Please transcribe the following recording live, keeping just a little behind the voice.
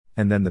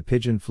And then the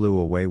pigeon flew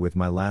away with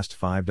my last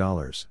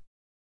 $5.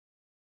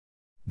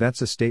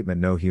 That's a statement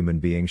no human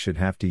being should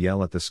have to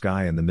yell at the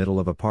sky in the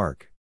middle of a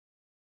park.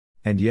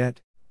 And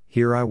yet,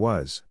 here I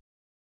was.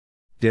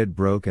 Dead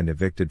broke and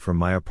evicted from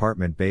my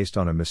apartment based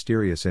on a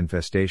mysterious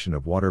infestation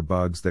of water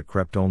bugs that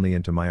crept only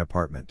into my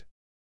apartment.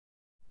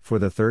 For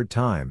the third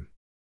time.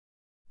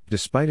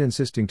 Despite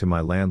insisting to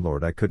my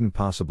landlord I couldn't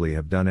possibly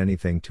have done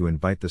anything to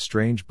invite the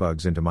strange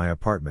bugs into my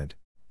apartment,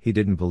 he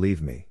didn't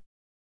believe me.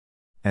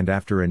 And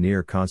after a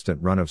near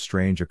constant run of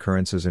strange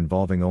occurrences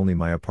involving only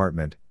my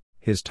apartment,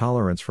 his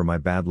tolerance for my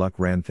bad luck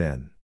ran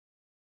thin.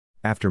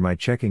 After my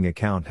checking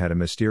account had a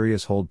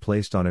mysterious hold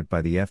placed on it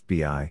by the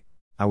FBI,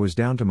 I was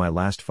down to my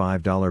last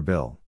 $5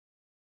 bill.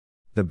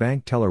 The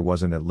bank teller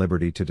wasn't at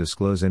liberty to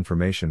disclose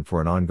information for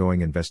an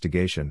ongoing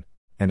investigation,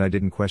 and I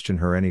didn't question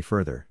her any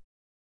further.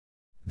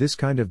 This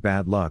kind of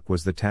bad luck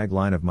was the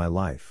tagline of my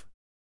life.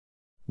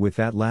 With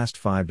that last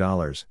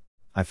 $5,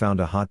 I found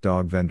a hot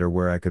dog vendor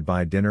where I could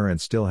buy dinner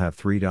and still have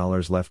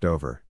 $3 left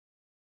over.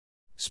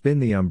 Spin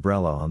the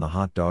umbrella on the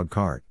hot dog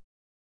cart.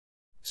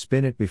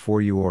 Spin it before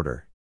you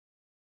order.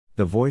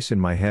 The voice in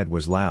my head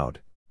was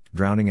loud,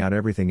 drowning out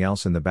everything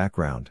else in the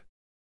background.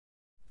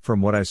 From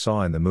what I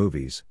saw in the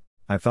movies,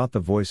 I thought the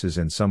voices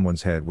in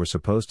someone's head were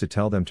supposed to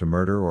tell them to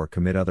murder or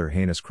commit other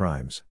heinous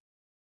crimes.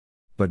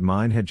 But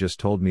mine had just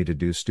told me to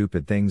do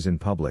stupid things in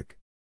public.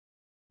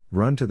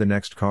 Run to the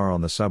next car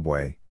on the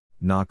subway,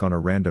 knock on a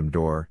random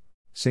door,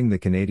 sing the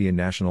Canadian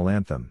national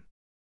anthem.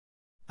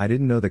 I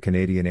didn't know the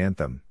Canadian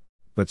anthem,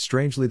 but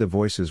strangely the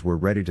voices were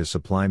ready to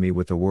supply me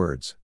with the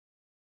words.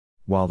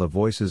 While the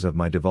voices of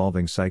my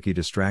devolving psyche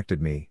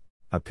distracted me,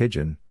 a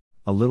pigeon,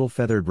 a little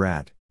feathered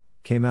rat,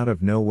 came out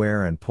of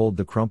nowhere and pulled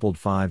the crumpled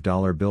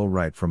 $5 bill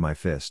right from my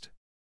fist.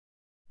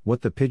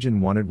 What the pigeon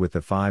wanted with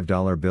the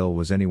 $5 bill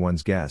was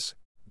anyone's guess,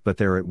 but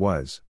there it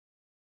was.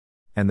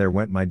 And there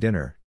went my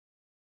dinner.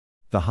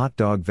 The hot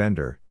dog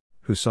vendor,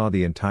 who saw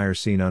the entire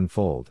scene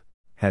unfold,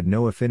 had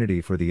no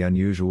affinity for the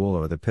unusual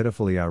or the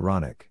pitifully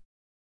ironic.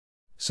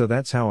 So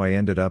that's how I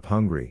ended up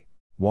hungry,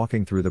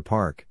 walking through the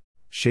park,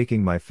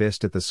 shaking my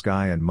fist at the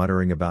sky and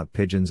muttering about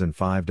pigeons and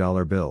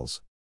 $5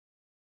 bills.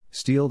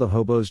 Steal the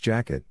hobo's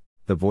jacket,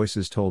 the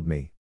voices told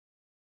me.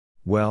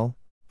 Well,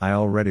 I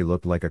already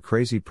looked like a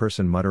crazy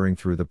person muttering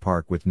through the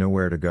park with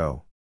nowhere to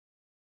go.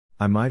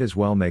 I might as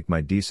well make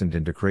my descent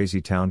into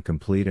Crazy Town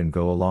complete and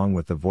go along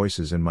with the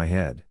voices in my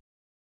head.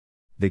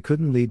 They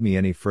couldn't lead me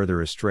any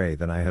further astray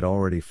than I had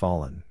already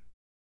fallen.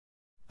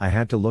 I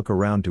had to look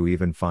around to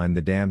even find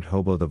the damned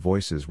hobo the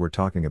voices were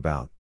talking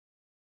about.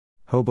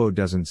 Hobo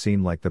doesn't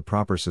seem like the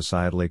proper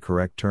societally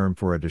correct term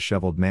for a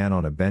disheveled man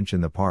on a bench in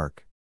the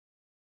park.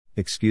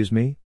 Excuse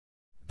me?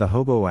 The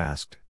hobo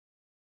asked.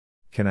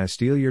 Can I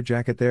steal your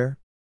jacket there?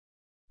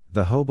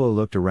 The hobo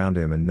looked around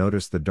him and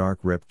noticed the dark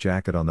ripped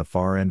jacket on the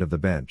far end of the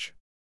bench.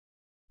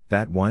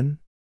 That one?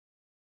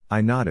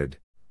 I nodded,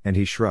 and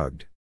he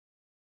shrugged.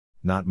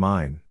 Not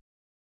mine.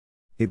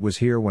 It was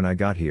here when I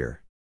got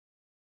here.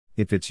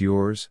 If it's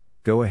yours,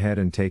 go ahead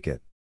and take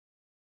it.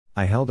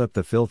 I held up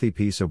the filthy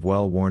piece of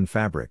well-worn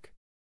fabric.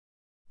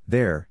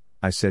 There,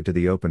 I said to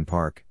the open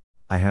park,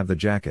 I have the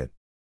jacket.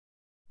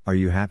 Are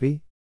you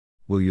happy?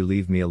 Will you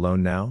leave me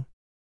alone now?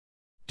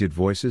 Did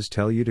voices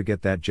tell you to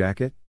get that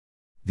jacket?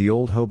 The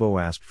old hobo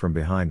asked from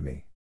behind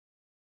me.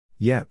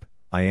 Yep,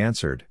 I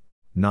answered,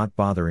 not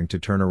bothering to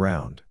turn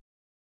around.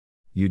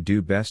 You'd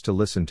do best to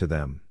listen to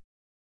them.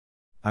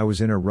 I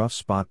was in a rough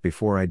spot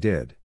before I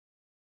did.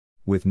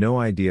 With no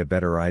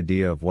better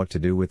idea of what to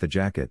do with the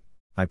jacket,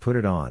 I put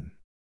it on.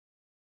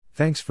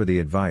 Thanks for the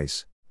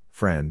advice,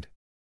 friend.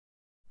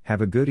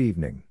 Have a good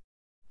evening.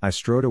 I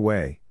strode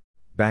away,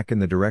 back in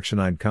the direction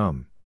I'd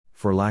come,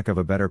 for lack of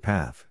a better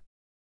path.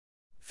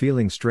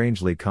 Feeling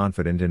strangely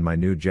confident in my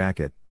new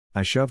jacket,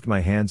 I shoved my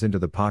hands into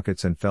the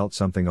pockets and felt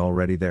something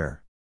already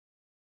there.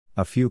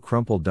 A few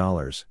crumpled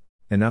dollars,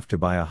 enough to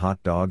buy a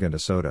hot dog and a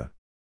soda.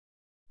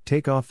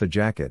 Take off the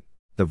jacket,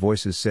 the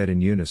voices said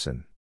in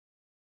unison.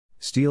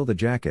 Steal the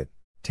jacket,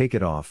 take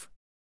it off.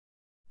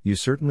 You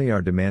certainly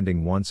are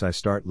demanding once I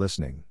start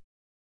listening.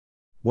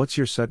 What's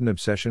your sudden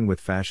obsession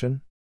with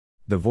fashion?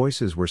 The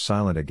voices were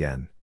silent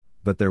again,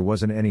 but there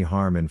wasn't any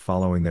harm in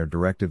following their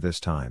directive this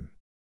time.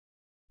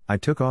 I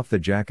took off the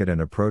jacket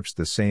and approached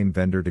the same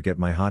vendor to get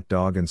my hot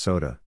dog and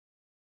soda.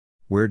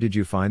 Where did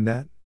you find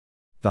that?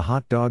 The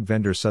hot dog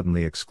vendor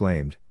suddenly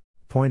exclaimed,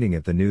 pointing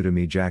at the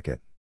new-to-me jacket.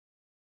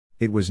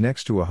 It was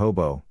next to a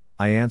hobo,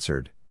 I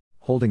answered,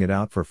 holding it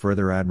out for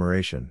further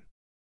admiration.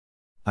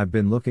 I've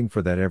been looking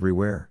for that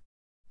everywhere.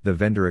 The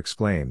vendor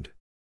exclaimed.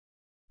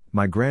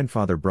 My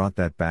grandfather brought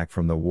that back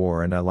from the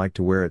war and I like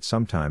to wear it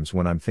sometimes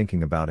when I'm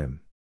thinking about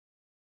him.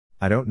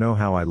 I don't know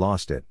how I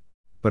lost it,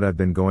 but I've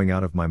been going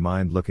out of my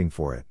mind looking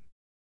for it.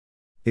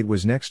 It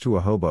was next to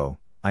a hobo,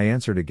 I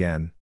answered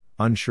again,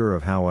 unsure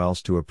of how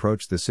else to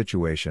approach the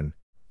situation,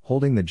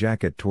 holding the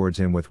jacket towards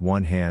him with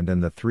one hand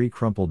and the 3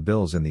 crumpled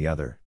bills in the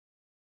other.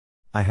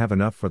 I have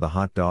enough for the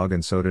hot dog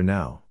and soda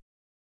now.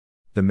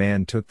 The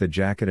man took the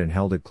jacket and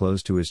held it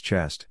close to his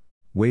chest,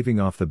 waving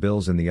off the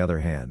bills in the other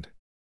hand.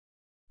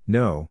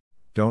 No,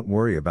 don't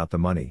worry about the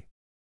money,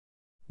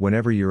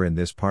 Whenever you're in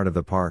this part of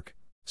the park,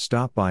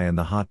 stop by and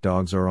the hot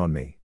dogs are on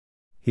me.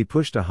 He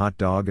pushed a hot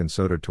dog and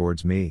soda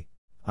towards me,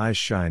 eyes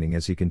shining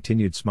as he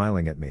continued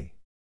smiling at me.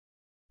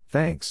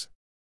 Thanks.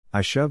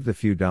 I shoved the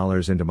few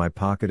dollars into my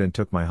pocket and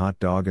took my hot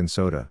dog and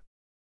soda.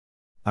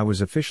 I was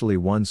officially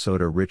one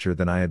soda richer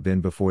than I had been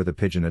before the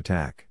pigeon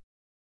attack.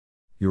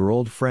 Your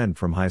old friend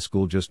from high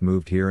school just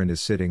moved here and is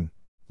sitting,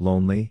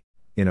 lonely,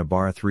 in a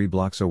bar 3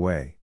 blocks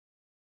away.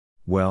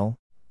 Well,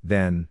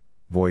 then,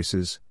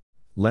 voices,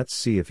 let's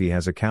see if he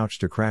has a couch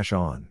to crash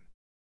on.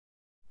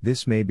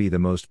 This may be the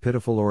most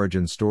pitiful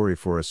origin story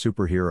for a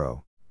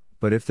superhero,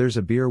 but if there's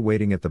a beer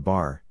waiting at the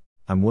bar,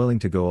 I'm willing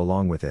to go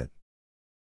along with it.